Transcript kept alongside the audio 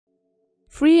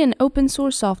Free and open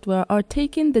source software are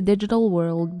taking the digital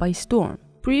world by storm.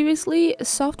 Previously,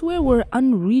 software were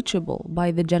unreachable by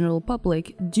the general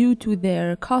public due to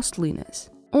their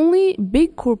costliness. Only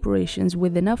big corporations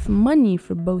with enough money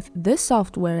for both the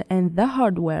software and the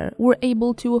hardware were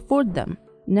able to afford them.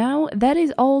 Now, that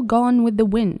is all gone with the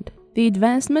wind. The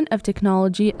advancement of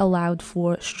technology allowed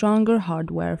for stronger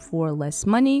hardware for less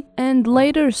money and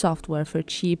lighter software for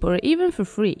cheap or even for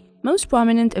free. Most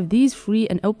prominent of these free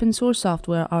and open source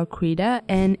software are Krita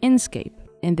and Inkscape.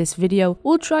 In this video,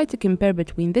 we'll try to compare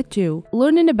between the two,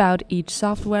 learning about each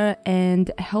software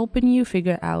and helping you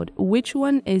figure out which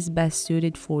one is best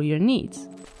suited for your needs.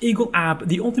 Eagle app,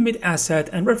 the ultimate asset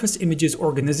and reference images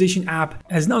organization app,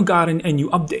 has now gotten a new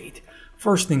update.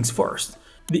 First things first.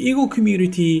 The Eagle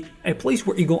community, a place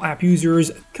where Eagle app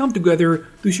users come together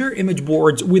to share image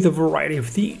boards with a variety of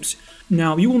themes.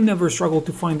 Now, you will never struggle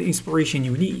to find the inspiration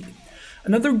you need.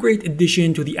 Another great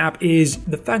addition to the app is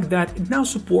the fact that it now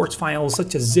supports files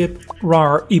such as zip,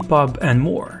 RAR, EPUB, and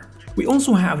more. We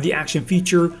also have the action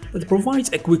feature that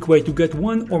provides a quick way to get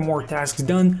one or more tasks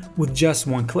done with just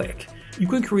one click. You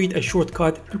can create a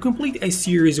shortcut to complete a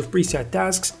series of preset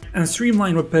tasks and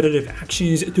streamline repetitive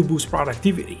actions to boost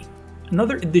productivity.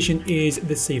 Another addition is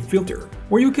the Save filter,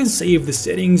 where you can save the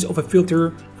settings of a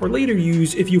filter for later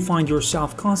use if you find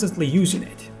yourself constantly using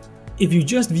it. If you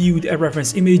just viewed a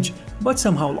reference image but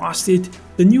somehow lost it,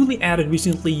 the newly added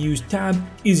recently used tab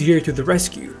is here to the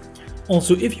rescue.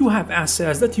 Also, if you have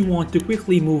assets that you want to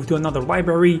quickly move to another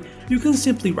library, you can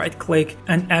simply right-click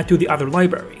and add to the other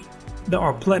library. There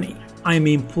are plenty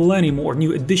more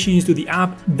new additions to the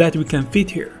app that we can fit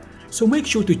here. So make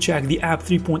sure to check the app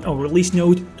 3.0 release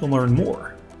note to learn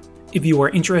more. If you are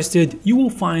interested, you will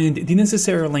find the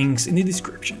necessary links in the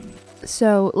description.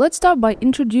 So let's start by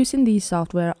introducing these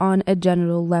software on a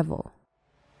general level.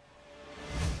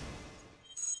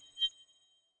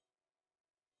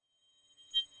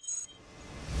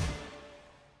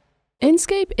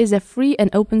 Inkscape is a free and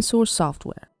open source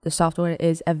software. The software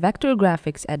is a vector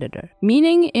graphics editor,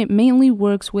 meaning it mainly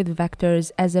works with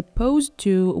vectors as opposed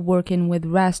to working with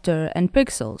raster and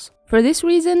pixels. For this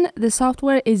reason, the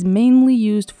software is mainly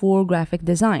used for graphic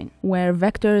design, where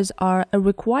vectors are a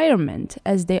requirement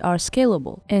as they are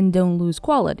scalable and don't lose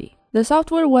quality. The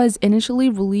software was initially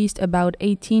released about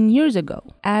 18 years ago,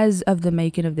 as of the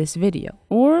making of this video,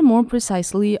 or more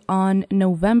precisely on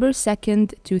November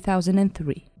 2nd,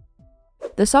 2003.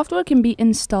 The software can be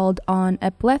installed on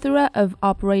a plethora of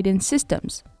operating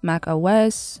systems: Mac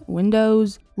OS,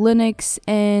 Windows, Linux,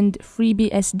 and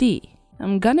FreeBSD.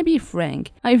 I'm gonna be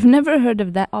frank, I've never heard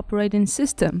of that operating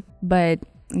system, but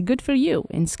good for you,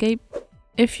 Inkscape.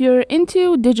 If you're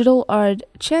into digital art,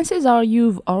 chances are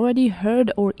you've already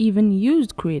heard or even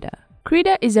used Krita.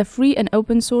 Krita is a free and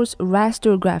open source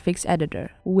raster graphics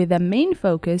editor with a main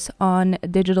focus on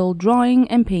digital drawing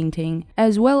and painting,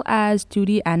 as well as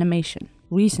 2D animation.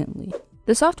 Recently,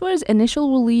 the software's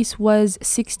initial release was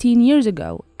 16 years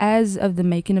ago as of the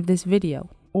making of this video,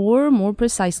 or more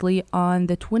precisely on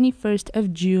the 21st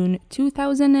of June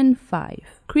 2005.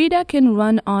 Krita can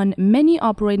run on many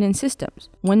operating systems: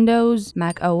 Windows,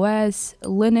 Mac OS,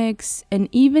 Linux, and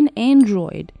even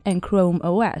Android and Chrome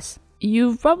OS.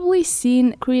 You've probably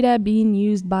seen Krita being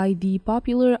used by the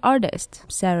popular artist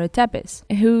Sarah Tepes,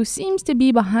 who seems to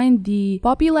be behind the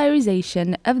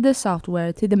popularization of the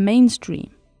software to the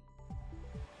mainstream.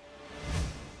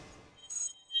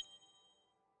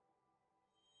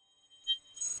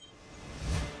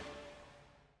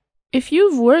 If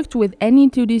you've worked with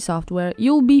any 2D software,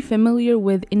 you'll be familiar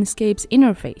with Inkscape's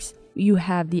interface. You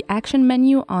have the action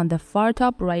menu on the far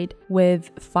top right with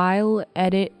File,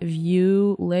 Edit,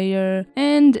 View, Layer,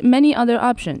 and many other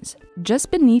options.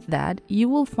 Just beneath that, you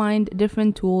will find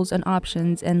different tools and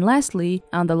options, and lastly,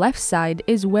 on the left side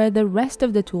is where the rest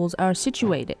of the tools are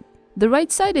situated. The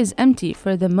right side is empty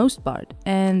for the most part,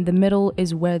 and the middle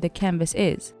is where the canvas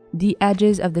is. The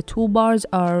edges of the toolbars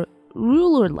are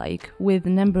ruler-like with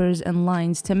numbers and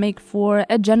lines to make for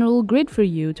a general grid for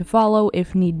you to follow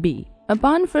if need be.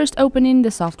 Upon first opening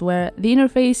the software, the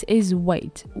interface is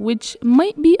white, which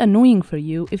might be annoying for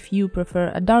you if you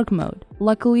prefer a dark mode.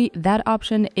 Luckily, that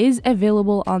option is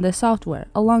available on the software,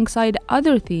 alongside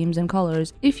other themes and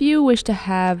colors if you wish to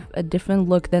have a different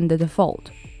look than the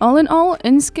default. All in all,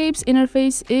 Inkscape's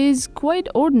interface is quite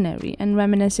ordinary and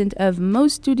reminiscent of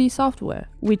most 2D software,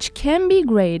 which can be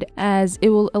great as it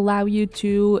will allow you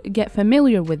to get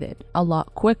familiar with it a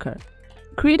lot quicker.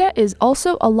 Krita is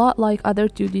also a lot like other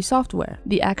 2D software.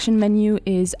 The action menu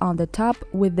is on the top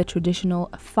with the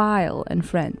traditional File and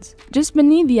Friends. Just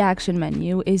beneath the action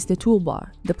menu is the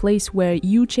toolbar, the place where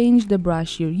you change the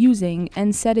brush you're using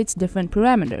and set its different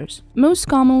parameters, most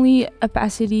commonly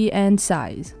opacity and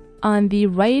size. On the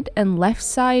right and left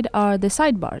side are the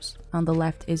sidebars. On the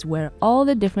left is where all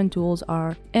the different tools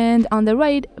are, and on the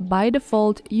right, by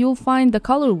default, you'll find the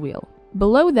color wheel.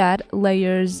 Below that,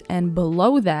 layers, and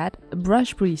below that,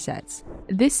 brush presets.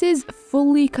 This is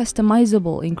fully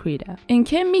customizable in Krita and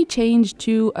can be changed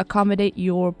to accommodate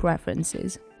your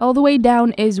preferences. All the way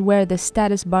down is where the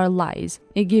status bar lies.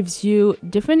 It gives you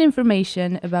different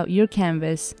information about your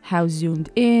canvas, how zoomed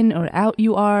in or out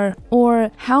you are,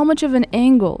 or how much of an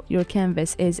angle your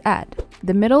canvas is at.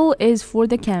 The middle is for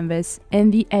the canvas,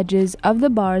 and the edges of the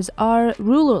bars are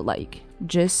ruler-like,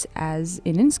 just as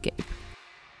in Inkscape.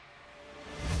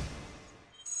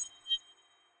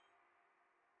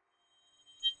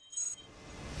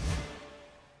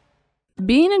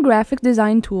 Being a graphic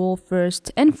design tool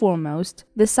first and foremost,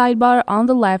 the sidebar on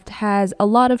the left has a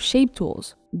lot of shape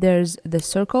tools. There's the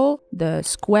circle, the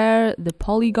square, the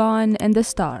polygon, and the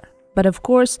star. But of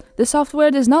course, the software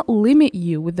does not limit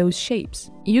you with those shapes.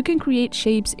 You can create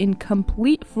shapes in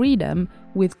complete freedom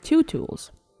with two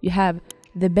tools. You have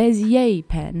the Bezier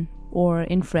pen, or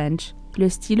in French, le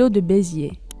stylo de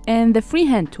Bézier, and the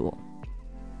freehand tool.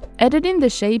 Editing the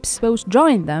shapes post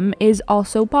drawing them is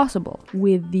also possible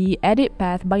with the Edit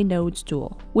Path by Nodes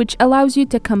tool, which allows you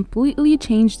to completely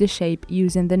change the shape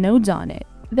using the nodes on it.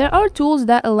 There are tools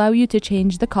that allow you to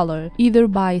change the color, either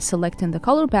by selecting the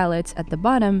color palettes at the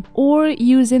bottom or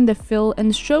using the Fill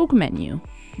and Stroke menu.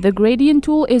 The Gradient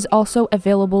tool is also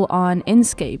available on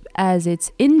Inkscape, as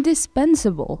it's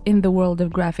indispensable in the world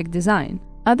of graphic design.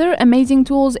 Other amazing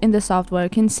tools in the software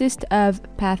consist of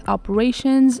path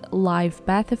operations, live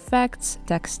path effects,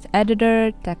 text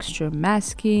editor, texture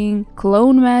masking,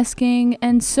 clone masking,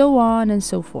 and so on and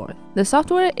so forth. The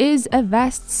software is a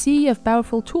vast sea of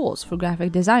powerful tools for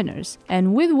graphic designers,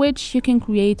 and with which you can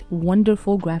create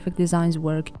wonderful graphic designs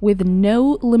work with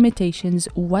no limitations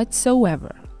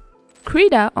whatsoever.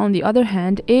 Krita, on the other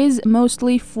hand, is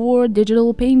mostly for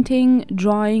digital painting,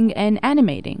 drawing, and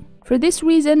animating. For this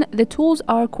reason, the tools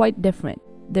are quite different.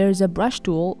 There's a brush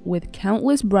tool with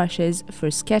countless brushes for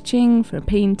sketching, for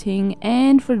painting,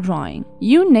 and for drawing.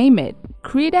 You name it,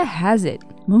 Krita has it,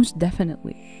 most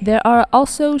definitely. There are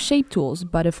also shape tools,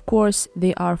 but of course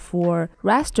they are for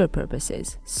raster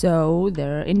purposes, so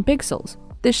they're in pixels.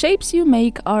 The shapes you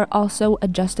make are also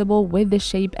adjustable with the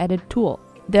Shape Edit tool.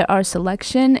 There are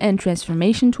selection and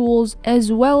transformation tools,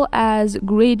 as well as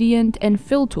gradient and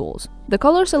fill tools. The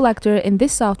color selector in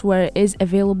this software is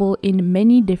available in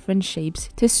many different shapes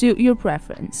to suit your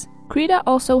preference. Krita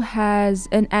also has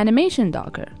an animation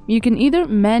docker. You can either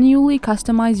manually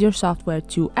customize your software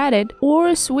to add it,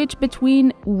 or switch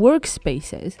between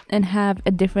workspaces and have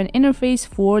a different interface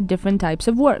for different types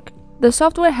of work. The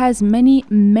software has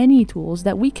many tools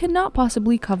that we cannot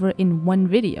possibly cover in one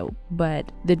video,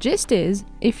 but the gist is,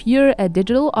 if you're a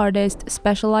digital artist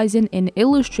specializing in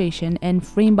illustration and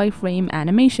frame-by-frame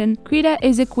animation, Krita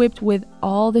is equipped with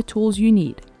all the tools you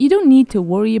need. You don't need to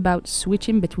worry about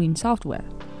switching between software.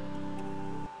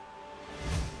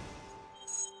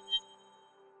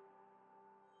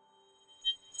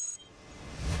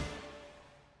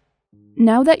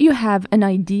 Now that you have an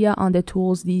idea on the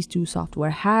tools these two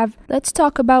software have, let's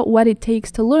talk about what it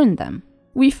takes to learn them.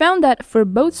 We found that for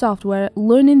both software,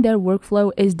 learning their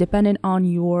workflow is dependent on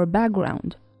your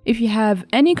background. If you have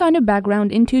any kind of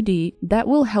background in 2D, that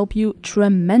will help you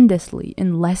tremendously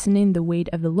in lessening the weight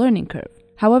of the learning curve.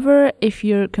 However, if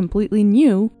you're completely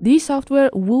new, these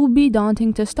software will be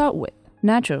daunting to start with,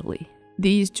 naturally.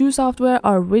 These two software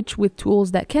are rich with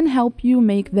tools that can help you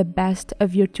make the best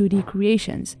of your 2D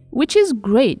creations, which is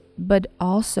great, but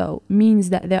also means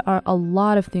that there are a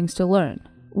lot of things to learn.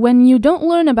 When you don't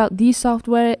learn about these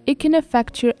software, it can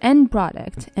affect your end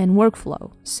product and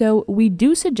workflow, so we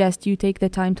do suggest you take the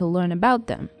time to learn about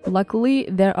them. Luckily,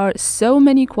 there are so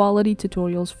many quality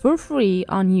tutorials for free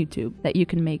on YouTube that you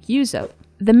can make use of.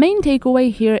 The main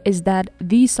takeaway here is that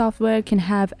these software can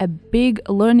have a big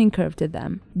learning curve to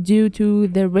them due to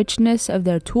the richness of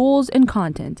their tools and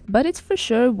content, but it's for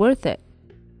sure worth it.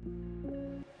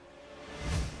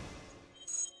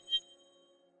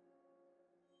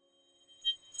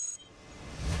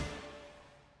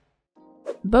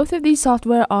 Both of these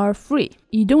software are free.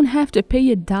 You don't have to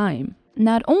pay a dime.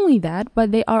 Not only that,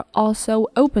 but they are also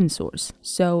open source.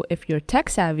 So if you're tech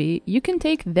savvy, you can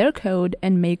take their code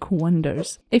and make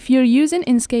wonders. If you're using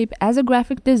Inkscape as a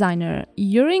graphic designer,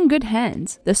 you're in good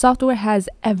hands. The software has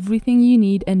everything you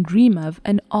need and dream of,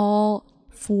 and all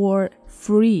for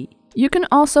free. You can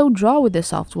also draw with the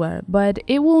software, but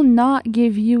it will not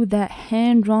give you that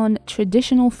hand-drawn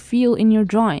traditional feel in your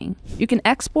drawing. You can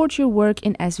export your work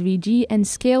in SVG and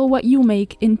scale what you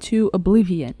make into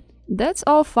oblivion. That's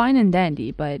all fine and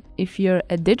dandy, but if you're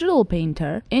a digital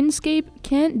painter, Inkscape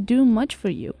can't do much for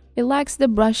you. It lacks the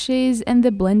brushes and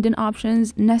the blend-in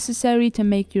options necessary to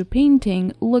make your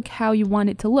painting look how you want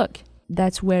it to look.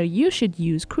 That's where you should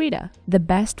use Krita, the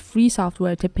best free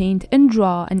software to paint and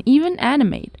draw and even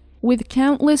animate, with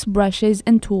countless brushes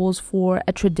and tools for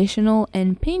a traditional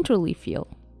and painterly feel.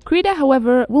 Krita,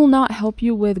 however, will not help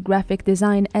you with graphic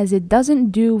design as it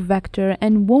doesn't do vector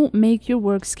and won't make your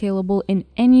work scalable in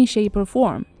any shape or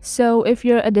form. So if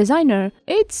you're a designer,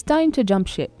 it's time to jump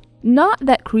ship. Not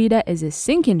that Krita is a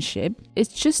sinking ship,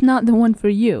 it's just not the one for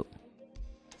you.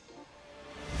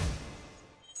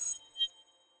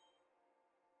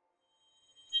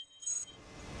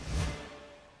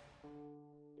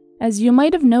 As you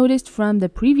might have noticed from the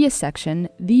previous section,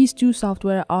 these two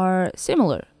software are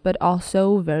similar, but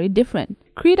also very different.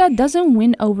 Krita doesn't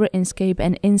win over Inkscape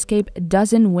and Inkscape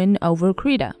doesn't win over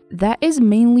Krita. That is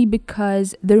mainly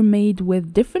because they're made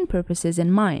with different purposes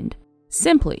in mind.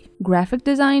 Simply, graphic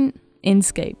design,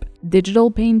 Inkscape. Digital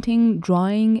painting,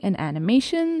 drawing, and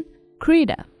animation,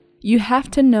 Krita. You have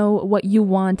to know what you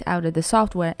want out of the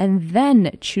software and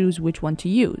then choose which one to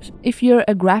use. If you're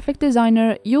a graphic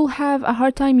designer, you'll have a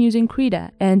hard time using Krita,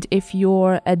 and if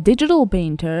you're a digital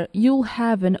painter, you'll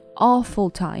have an awful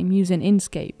time using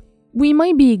Inkscape. We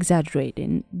might be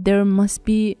exaggerating, there must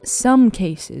be some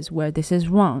cases where this is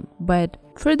wrong, but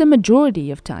for the majority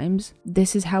of times,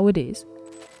 this is how it is.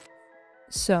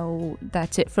 So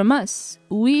that's it from us.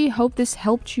 We hope this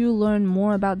helped you learn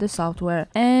more about the software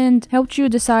and helped you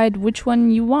decide which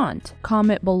one you want.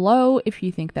 Comment below if you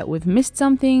think that we've missed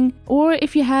something or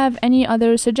if you have any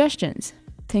other suggestions.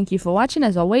 Thank you for watching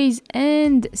as always,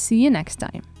 and see you next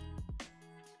time.